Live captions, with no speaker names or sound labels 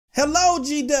Hello,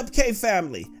 GWK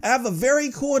family. I have a very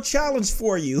cool challenge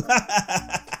for you.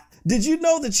 Did you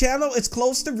know the channel is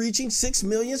close to reaching 6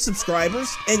 million subscribers?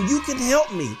 And you can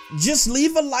help me. Just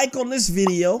leave a like on this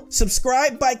video,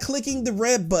 subscribe by clicking the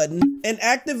red button, and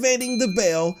activating the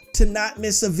bell to not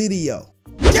miss a video.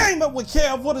 Gaming with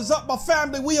Kev, what is up, my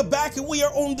family? We are back and we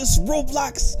are on this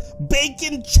Roblox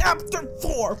Bakon Chapter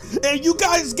 4. And you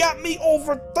guys got me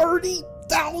over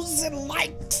 30,000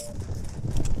 likes.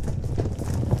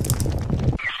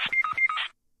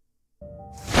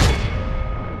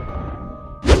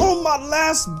 On my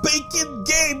last Bakon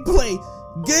gameplay,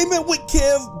 Gaming with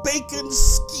Kev Bakon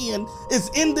skin is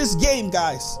in this game,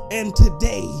 guys. And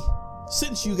today,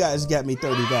 since you guys got me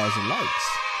 30,000 likes,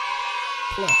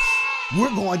 plus,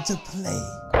 we're going to play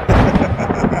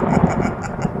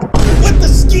with the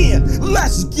skin.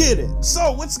 Let's get it.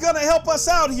 So what's gonna help us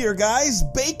out here, guys?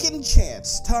 Bakon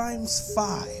chance times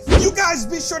 5. You guys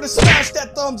be sure to smash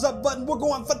that thumbs up button. We're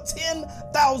going for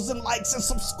 10,000 likes, and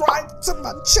subscribe to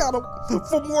my channel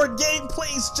for more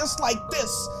gameplays just like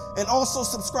this. And also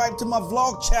subscribe to my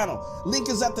vlog channel. Link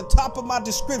is at the top of my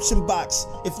description box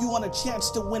if you want a chance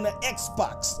to win an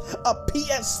Xbox, a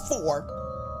PS4,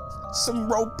 some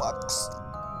Robux,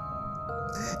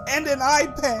 and an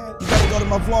iPad. You gotta go to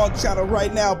my vlog channel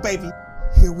right now, baby.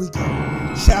 Here we go.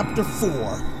 Chapter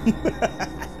 4.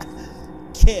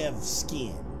 Kev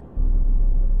skin.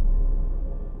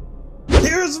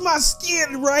 Here's my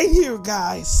skin right here,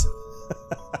 guys.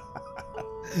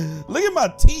 Look at my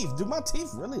teeth. Do my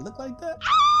teeth really look like that?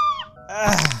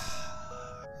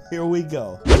 Here we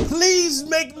go. Please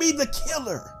make me the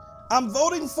killer. I'm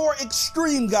voting for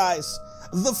extreme, guys.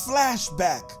 The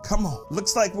flashback. Come on.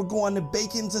 Looks like we're going to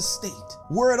Bacon's estate,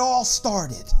 where it all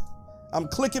started. I'm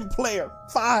clicking player.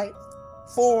 5,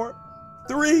 4,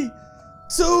 3,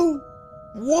 2,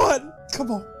 1.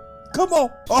 Come on. Come on.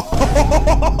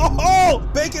 Oh,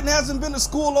 Bakon hasn't been to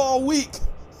school all week.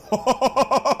 I'm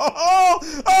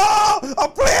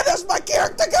playing as my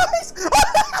character, guys.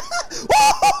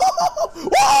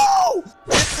 Whoa!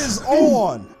 It is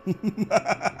on.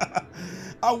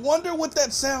 I wonder what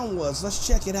that sound was. Let's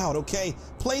check it out, okay?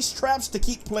 Place traps to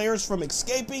keep players from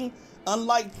escaping.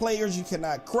 Unlike players, you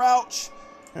cannot crouch.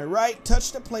 All right,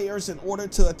 touch the players in order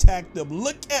to attack them.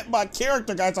 Look at my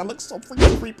character, guys. I look so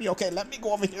freaking creepy. Okay, let me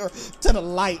go over here to the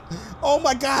light. Oh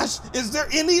my gosh, is there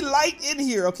any light in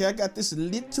here? Okay, I got this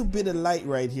little bit of light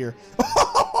right here.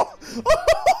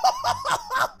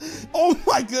 Oh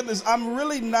my goodness, I'm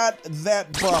really not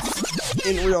that buff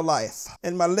in real life.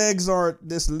 And my legs aren't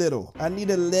this little. I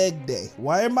need a leg day.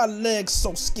 Why are my legs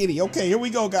so skinny? Okay, here we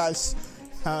go, guys.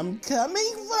 I'm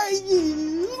coming for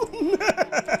you.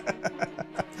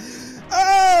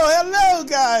 Oh, hello,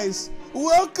 guys.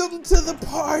 Welcome to the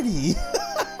party.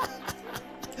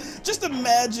 Just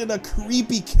imagine a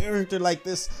creepy character like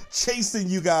this chasing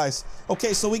you guys.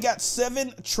 Okay, so we got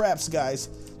 7 traps, guys.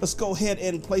 Let's go ahead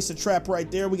and place a trap right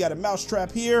there. We got a mouse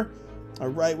trap here. All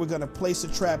right, we're gonna place a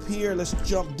trap here. Let's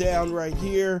jump down right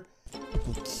here.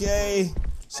 Okay,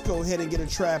 let's go ahead and get a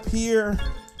trap here.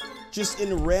 Just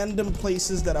in random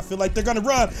places that I feel like they're gonna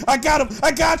run. I got him,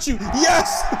 I got you,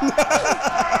 yes!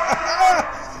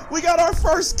 We got our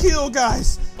first kill,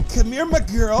 guys. Come here, my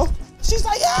girl. She's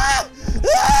like, ah!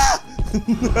 Ah!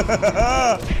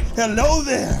 Hello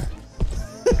there.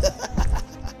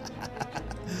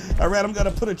 All right, I'm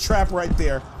gonna put a trap right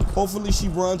there. Hopefully she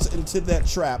runs into that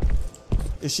trap.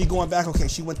 Is she going back? Okay,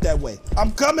 she went that way.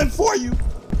 I'm coming for you.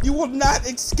 You will not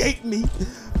escape me.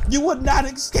 You will not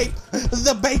escape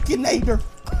the Baconator.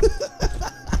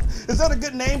 Is that a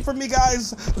good name for me,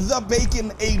 guys? The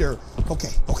Baconator.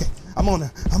 Okay, okay. I'm on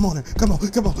her. I'm on her. Come on,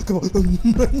 come on, come on.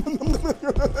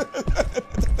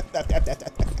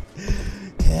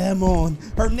 Come on.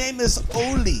 Her name is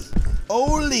Oli.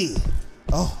 Oli.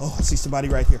 Oh, I see somebody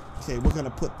right here. Okay, we're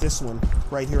gonna put this one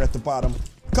right here at the bottom.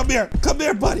 Come here,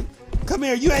 buddy. Come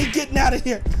here. You ain't getting out of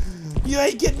here. You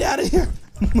ain't getting out of here.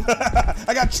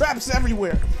 I got traps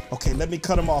everywhere. Okay, let me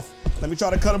cut him off. Let me try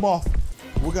to cut him off.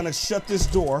 We're gonna shut this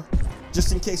door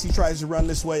just in case he tries to run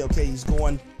this way. Okay, he's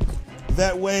going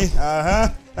that way.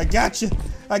 I got you.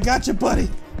 I got you, buddy.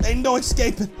 Ain't no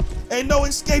escaping. Ain't no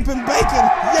escaping Bakon.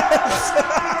 Yes.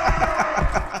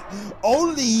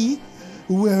 Oli,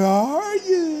 where are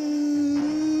you?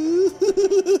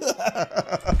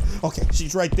 Okay,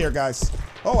 she's right there, guys.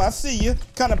 Oh, I see you.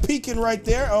 Kind of peeking right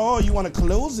there. Oh, you want to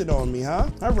close it on me, huh?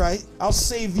 All right. I'll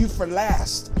save you for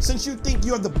last. Since you think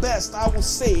you're the best, I will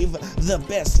save the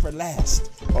best for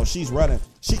last. Oh, she's running.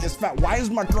 She is fast. Why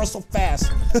is my girl so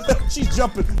fast? She's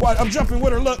jumping. Why? I'm jumping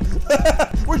with her. Look.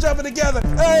 We're jumping together.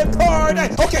 Hey,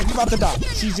 party. Okay, you about to die.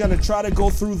 She's going to try to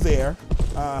go through there.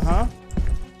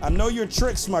 I know your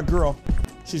tricks, my girl.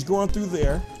 She's going through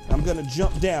there. I'm gonna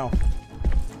jump down.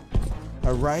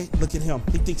 All right, look at him.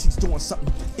 He thinks he's doing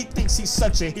something. He thinks he's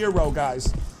such a hero,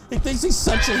 guys. He thinks he's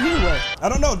such a hero. I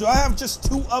don't know, do I have just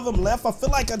 2 of them left? I feel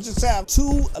like I just have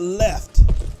 2 left.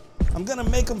 I'm gonna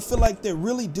make them feel like they're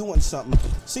really doing something.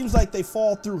 Seems like they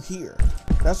fall through here.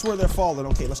 That's where they're falling.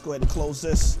 Okay, let's go ahead and close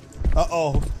this.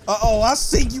 Uh-oh, I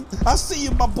see you. I see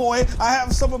you, my boy. I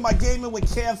have some of my Gaming with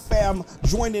Kev fam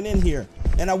joining in here,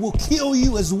 and I will kill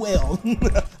you as well.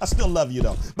 I still love you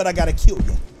though, but I gotta kill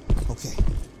you. Okay,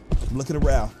 I'm looking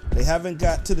around. They haven't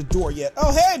got to the door yet.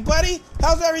 Oh, hey, buddy.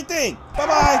 How's everything?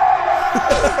 Bye-bye.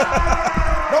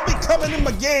 Don't be coming in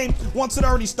my game once it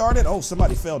already started. Oh,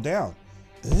 somebody fell down.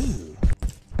 Ooh.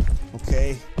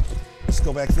 Okay, let's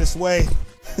go back this way.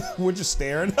 We're just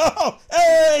staring. Oh,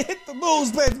 hey, hit the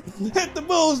moves, baby. Hit the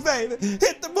moves, baby.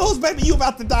 Hit the moves, baby. You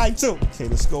about to die too. Okay,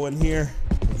 let's go in here.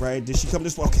 Right, did she come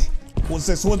this way? Okay, what's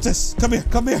this? What's this? Come here,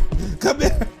 come here, come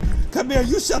here. Come here,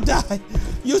 you shall die.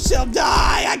 You shall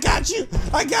die. I got you.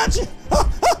 I got you.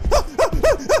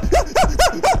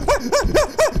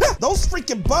 Those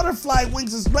freaking butterfly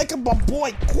wings is making my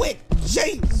boy quick.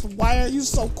 James, why are you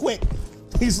so quick?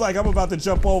 He's like, I'm about to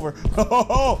jump over.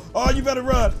 Oh, you better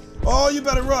run. Oh, you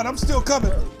better run. I'm still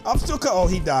coming. I'm still coming. Oh,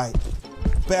 he died.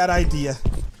 Bad idea.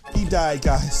 He died,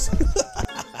 guys.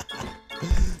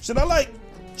 Should I, like,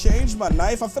 change my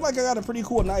knife? I feel like I got a pretty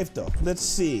cool knife, though. Let's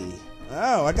see.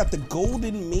 Oh, I got the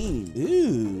golden mean.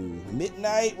 Ooh,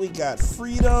 midnight. We got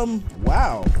freedom.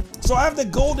 Wow. So I have the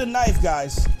golden knife,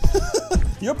 guys.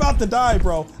 You're about to die,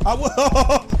 bro. I will.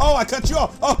 Oh, I cut you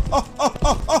off.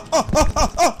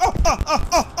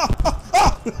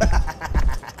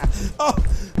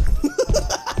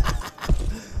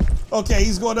 Okay,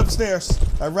 he's going upstairs.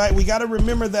 All right, we got to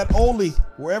remember that Oli,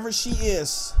 wherever she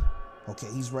is. Okay,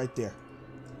 he's right there.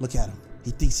 Look at him.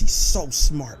 He thinks he's so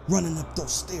smart running up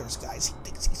those stairs, guys. He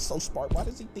thinks he's so smart. Why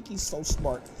does he think he's so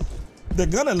smart? They're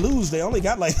gonna lose. They only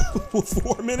got like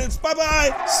 4 minutes.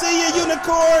 Bye-bye. See you,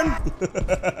 unicorn.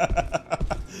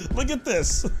 Look at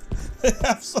this. They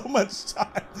have so much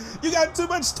time. You got too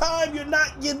much time. You're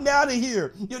not getting out of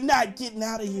here. You're not getting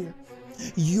out of here.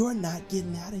 You're not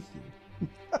getting out of here.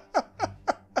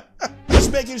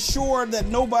 Just making sure that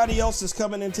nobody else is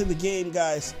coming into the game,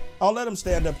 guys. I'll let them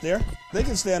stand up there. They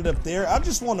can stand up there. I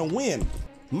just want to win.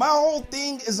 My whole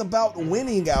thing is about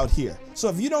winning out here. So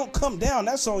if you don't come down,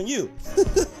 that's on you.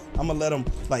 I'm gonna let them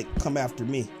like come after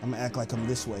me. I'm gonna act like I'm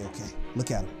this way, okay? Look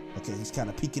at him. Okay, he's kind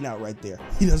of peeking out right there.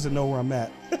 He doesn't know where I'm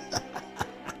at.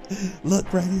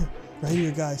 Look, right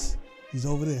here, guys. He's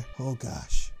over there. Oh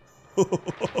gosh.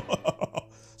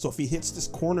 So if he hits this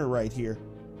corner right here,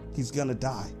 he's gonna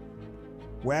die.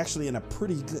 We're actually in a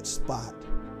pretty good spot.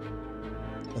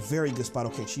 A very good spot.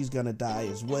 Okay, she's gonna die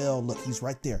as well. Look, he's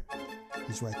right there.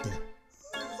 He's right there.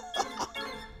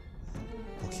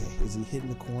 Okay, is he hitting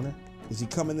the corner? Is he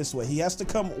coming this way? He has to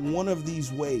come one of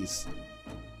these ways.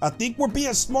 I think we're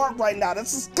being smart right now.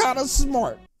 This is kind of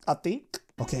smart, I think.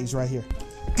 Okay, he's right here.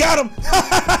 Got him!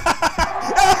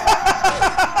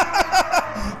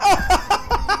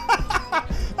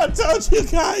 I told you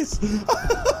guys.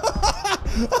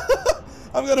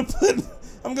 I'm gonna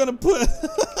put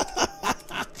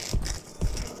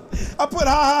I put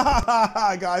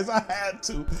ha, guys. I had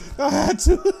to.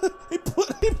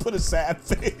 He put a sad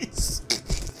face.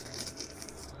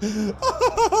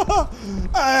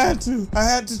 I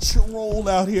had to troll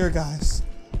out here, guys.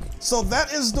 So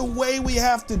that is the way we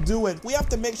have to do it. We have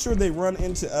to make sure they run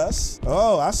into us.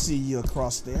 Oh, I see you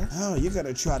across there. Oh, you're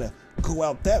gonna try to go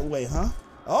out that way, huh?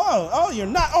 Oh, you're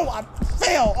not. Oh, I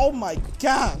fell. Oh my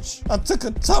gosh. I took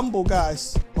a tumble,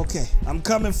 guys. Okay, I'm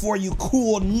coming for you,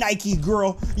 cool Nike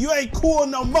girl. You ain't cool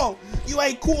no more. You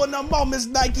ain't cool no more, Miss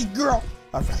Nike girl.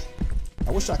 All right.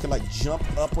 I wish I could like jump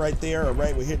up right there. All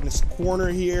right, we're hitting this corner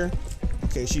here.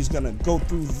 Okay, she's gonna go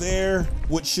through there,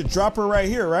 which should drop her right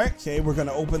here, right? Okay, we're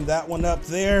gonna open that one up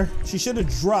there. She should have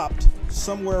dropped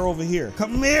somewhere over here.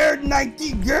 Come here,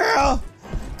 Nike girl.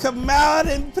 Come out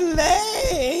and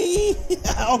play.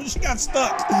 Oh, she got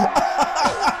stuck.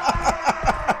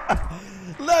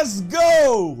 Let's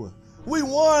go. We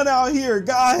won out here,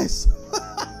 guys.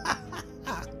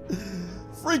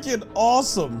 Freaking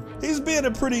awesome. He's being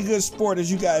a pretty good sport,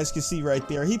 as you guys can see right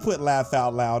there. He put laugh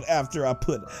out loud after I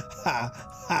put ha,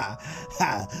 ha,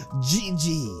 ha,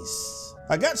 GG's.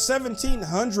 I got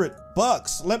 1,700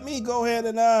 bucks. Let me go ahead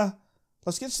and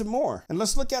let's get some more. And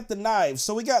let's look at the knives.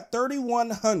 So we got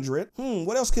 3,100.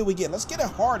 What else can we get? Let's get a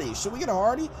Hardy. Should we get a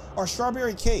Hardy or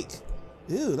strawberry cake?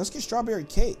 Ew, let's get strawberry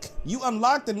cake. You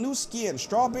unlocked a new skin,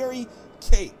 strawberry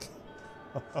cake.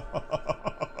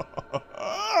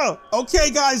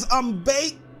 Okay, guys, I'm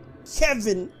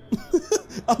Kevin.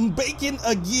 I'm baking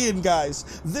again,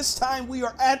 guys. This time we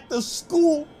are at the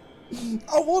school.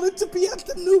 I want it to be at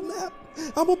the new map.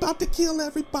 I'm about to kill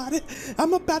everybody.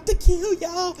 I'm about to kill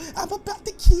y'all. I'm about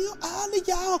to kill all of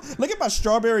y'all. Look at my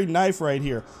strawberry knife right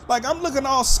here. Like, I'm looking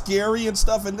all scary and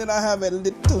stuff, and then I have a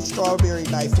little strawberry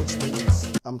knife, which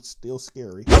means I'm still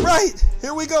scary. All right,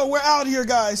 here we go. We're out here,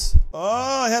 guys.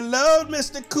 Oh, hello,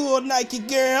 Mr. Cool Nike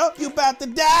girl. You about to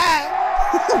die.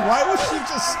 Why was she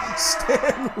just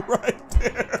standing right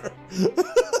there?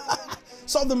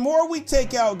 So the more we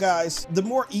take out, guys, the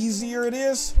more easier it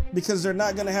is because they're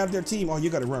not gonna have their team. Oh, you're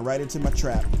gonna run right into my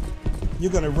trap.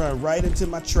 You're gonna run right into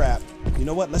my trap. You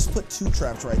know what? Let's put 2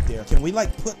 traps right there. Can we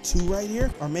like put 2 right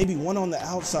here? Or maybe 1 on the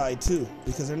outside too,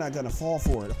 because they're not gonna fall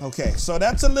for it. Okay, so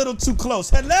that's a little too close.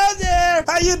 Hello there!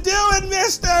 How you doing,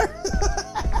 mister?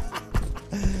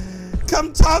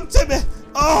 Come talk to me.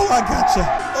 Oh, I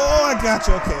gotcha. Oh, I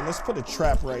gotcha. Okay, let's put a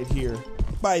trap right here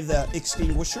by the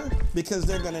extinguisher because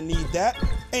they're gonna need that.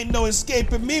 Ain't no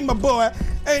escaping me, my boy.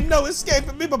 Ain't no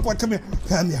escaping me, my boy. Come here,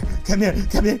 come here, come here,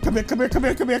 come here, come here, come here, come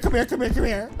here, come here, come here, come here, come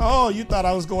here. Oh, you thought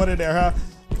I was going in there, huh?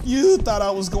 You thought I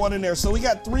was going in there. So we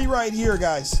got 3 right here,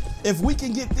 guys. If we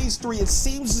can get these 3, it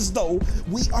seems as though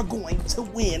we are going to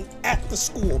win at the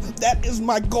school. That is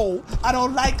my goal. I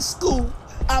don't like school.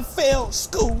 I failed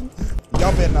school.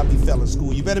 Y'all better not be failing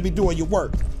school. You better be doing your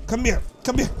work. Come here,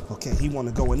 come here. Okay, he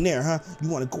wanna go in there, huh? You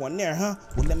wanna go in there, huh?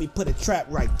 Well, let me put a trap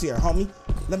right there, homie.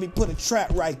 Let me put a trap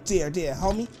right there,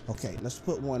 homie. Okay, let's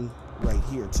put one right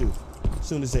here too. As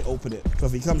soon as they open it. So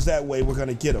if he comes that way, we're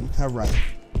gonna get him. All right.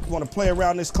 You wanna play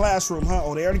around this classroom, huh?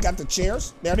 Oh, they already got the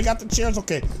chairs? They already got the chairs?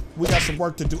 Okay, we got some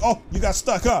work to do. Oh, you got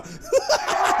stuck, huh?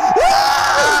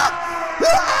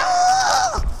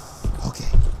 Okay,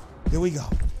 here we go.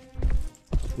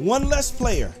 1 less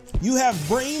player. You have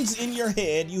brains in your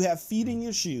head, you have feet in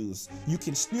your shoes. You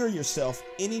can steer yourself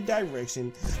any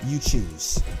direction you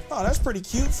choose. Oh, that's pretty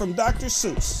cute, from Dr.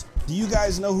 Seuss. Do you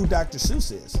guys know who Dr.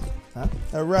 Seuss is? Huh?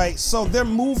 All right, so they're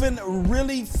moving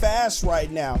really fast right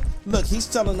now. Look, he's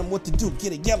telling them what to do.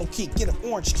 Get a yellow key, get an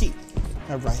orange key.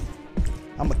 All right,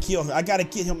 I'm gonna kill him. I gotta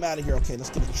get him out of here. Okay,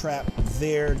 let's get a trap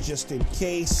there just in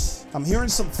case. I'm hearing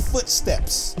some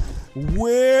footsteps.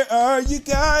 Where are you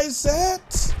guys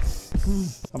at?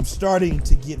 I'm starting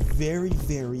to get very,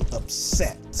 very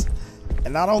upset.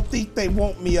 And I don't think they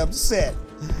want me upset.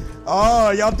 Oh,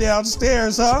 y'all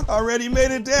downstairs, huh? Already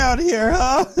made it down here,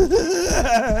 huh?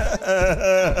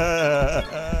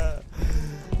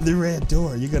 The red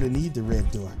door. You're gonna need the red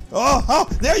door. Oh, oh,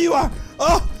 there you are.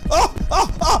 Oh, oh, oh,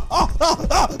 oh, oh, oh,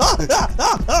 oh,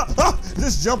 oh, oh, oh.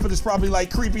 This jumping is probably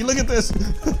like creepy. Look at this.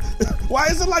 Why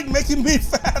is it like making me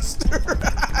faster?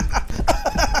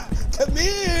 Come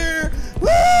here. Woo!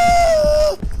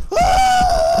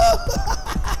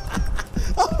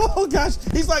 Oh gosh,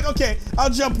 he's like, okay, I'll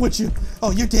jump with you.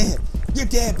 Oh, you're dead. You're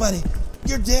dead, buddy.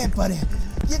 You're dead, buddy.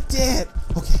 You're dead.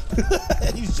 Okay,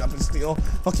 he's jumping still.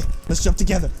 Okay, let's jump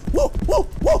together. Whoa, whoa,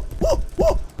 whoa, whoa,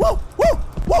 whoa, whoa, whoa,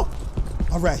 whoa.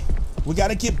 All right, we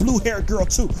gotta get blue hair girl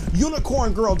too.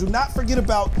 Unicorn girl, do not forget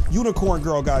about unicorn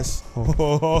girl, guys.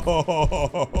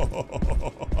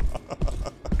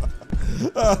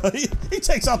 He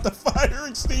takes out the fire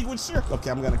extinguisher.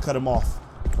 Okay, I'm gonna cut him off.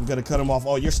 I'm gonna cut him off.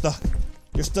 Oh, you're stuck.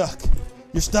 You're stuck.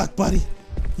 You're stuck, buddy.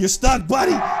 You're stuck,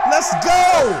 buddy. Let's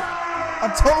go. I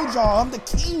told y'all I'm the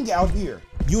king out here.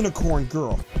 Unicorn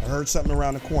girl. I heard something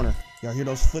around the corner. Y'all hear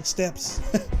those footsteps?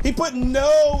 He put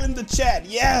no in the chat.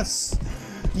 Yes.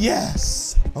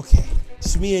 Yes. Okay.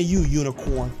 It's me and you,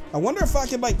 unicorn. I wonder if I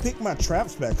can like pick my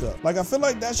traps back up. Like, I feel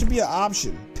like that should be an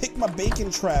option. Pick my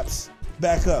bacon traps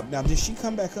back up. Now, did she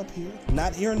come back up here?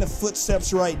 Not hearing the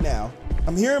footsteps right now.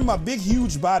 I'm hearing my big,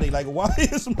 huge body. Like, why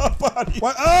is my body?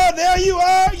 Why? Oh, there you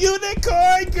are,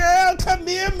 unicorn girl. Come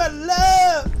here, my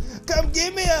love. Come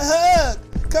give me a hug.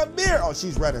 Come here. Oh,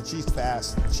 she's running. She's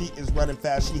fast. She is running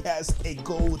fast. She has a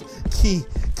gold key.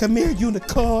 Come here,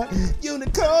 unicorn.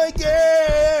 Unicorn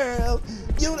girl.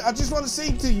 I just want to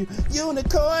sing to you.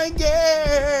 Unicorn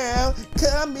girl.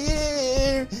 Come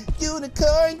here.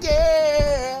 Unicorn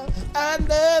girl. I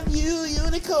love you,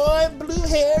 unicorn blue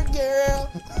hair girl.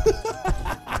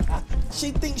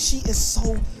 She thinks she is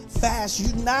so fast.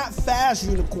 You're not fast,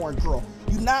 unicorn girl.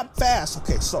 You're not fast.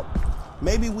 Okay, so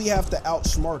maybe we have to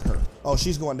outsmart her. Oh,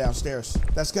 she's going downstairs.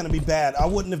 That's gonna be bad. I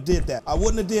wouldn't have did that. I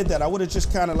wouldn't have did that. I would have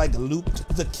just kind of like looped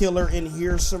the killer in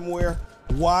here somewhere.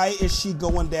 Why is she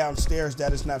going downstairs?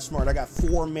 That is not smart. I got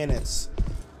 4 minutes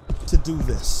to do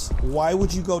this. Why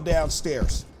would you go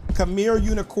downstairs? Come here,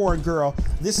 unicorn girl.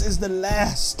 This is the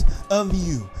last of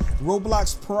you.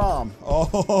 Roblox prom.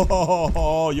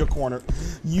 Oh, you're cornered.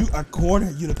 You are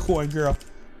cornered, unicorn girl.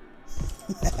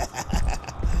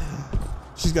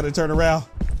 She's gonna turn around.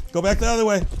 Go back the other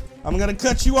way. I'm gonna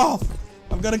cut you off.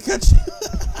 I'm gonna cut you.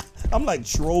 I'm like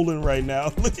trolling right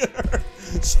now. Look at her.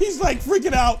 She's like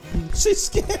freaking out. She's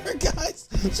scared, guys.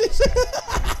 She's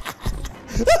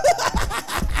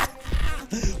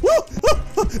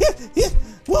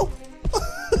whoa.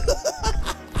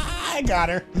 I got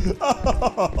her.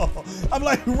 Oh, I'm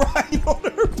like right on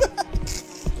her back.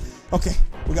 Okay,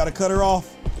 we gotta cut her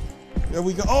off. There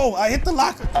we go. Oh, I hit the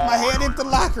locker. My hand hit the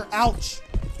locker. Ouch.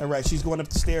 All right, she's going up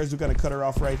the stairs. We're gonna cut her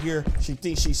off right here. She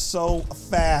thinks she's so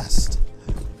fast.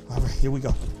 All right, here we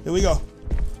go. Here we go.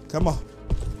 Come on.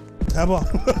 Come on.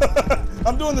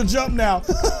 I'm doing the jump now.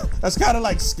 That's kind of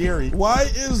like scary. Why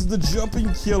is the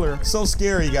jumping killer so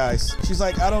scary, guys? She's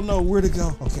like, I don't know where to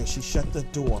go. Okay, she shut the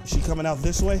door. She coming out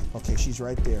this way? Okay, she's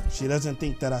right there. She doesn't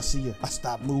think that I see her. I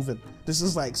stopped moving. This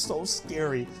is like so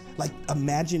scary. Like,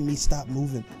 imagine me stop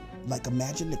moving. Like,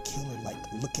 imagine the killer like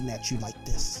looking at you like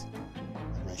this.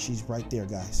 All right, she's right there,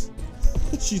 guys.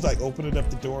 She's like opening up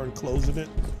the door and closing it.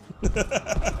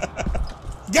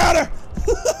 Got her!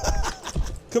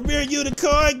 Come here,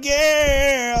 unicorn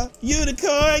girl!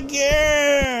 Unicorn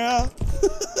girl!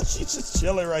 She's just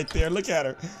chilling right there. Look at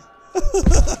her.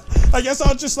 I guess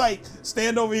I'll just like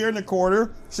stand over here in the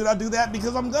corner. Should I do that?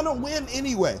 Because I'm gonna win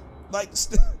anyway. Like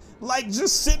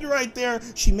just sitting right there.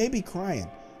 She may be crying.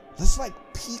 Let's like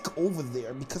peek over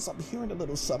there because I'm hearing a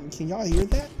little something. Can y'all hear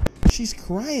that? She's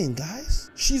crying,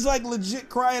 guys. She's like legit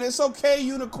crying. It's okay,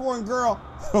 unicorn girl.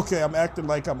 Okay, I'm acting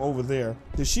like I'm over there.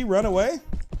 Did she run away?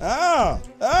 Oh,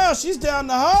 she's down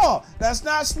the hall. That's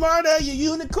not smart of you,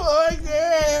 unicorn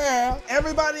girl.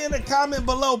 Everybody in the comment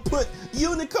below put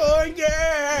unicorn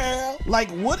girl. Like,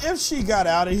 what if she got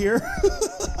out of here?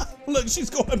 Look, she's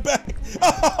going back.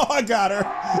 Oh, I got her.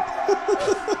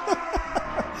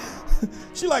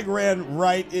 She like ran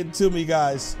right into me,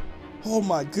 guys. Oh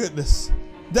my goodness.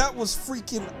 That was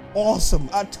freaking awesome.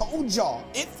 I told y'all,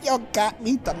 if y'all got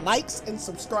me, the likes and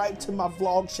subscribe to my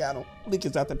vlog channel. Link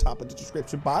is at the top of the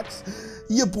description box.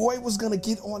 Your boy was gonna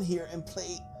get on here and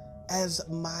play as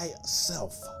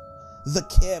myself, the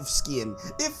Kev skin.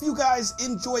 If you guys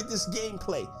enjoyed this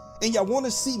gameplay and y'all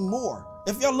wanna see more,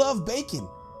 if y'all love Bakon,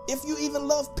 if you even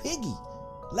love Piggy,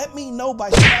 let me know by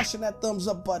smashing that thumbs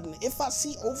up button. If I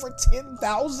see over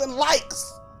 10,000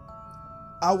 likes,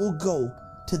 I will go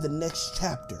to the next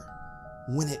chapter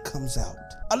when it comes out.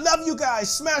 I love you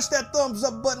guys. Smash that thumbs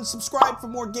up button, subscribe for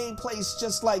more gameplays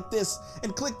just like this,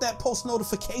 and click that post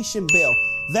notification bell.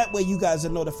 That way you guys are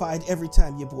notified every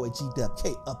time your boy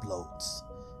GWK uploads.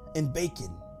 And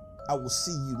Bakon, I will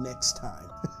see you next time.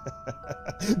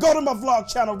 Go to my vlog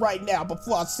channel right now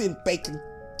before I send Bakon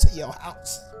to your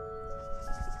house.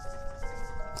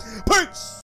 Peace!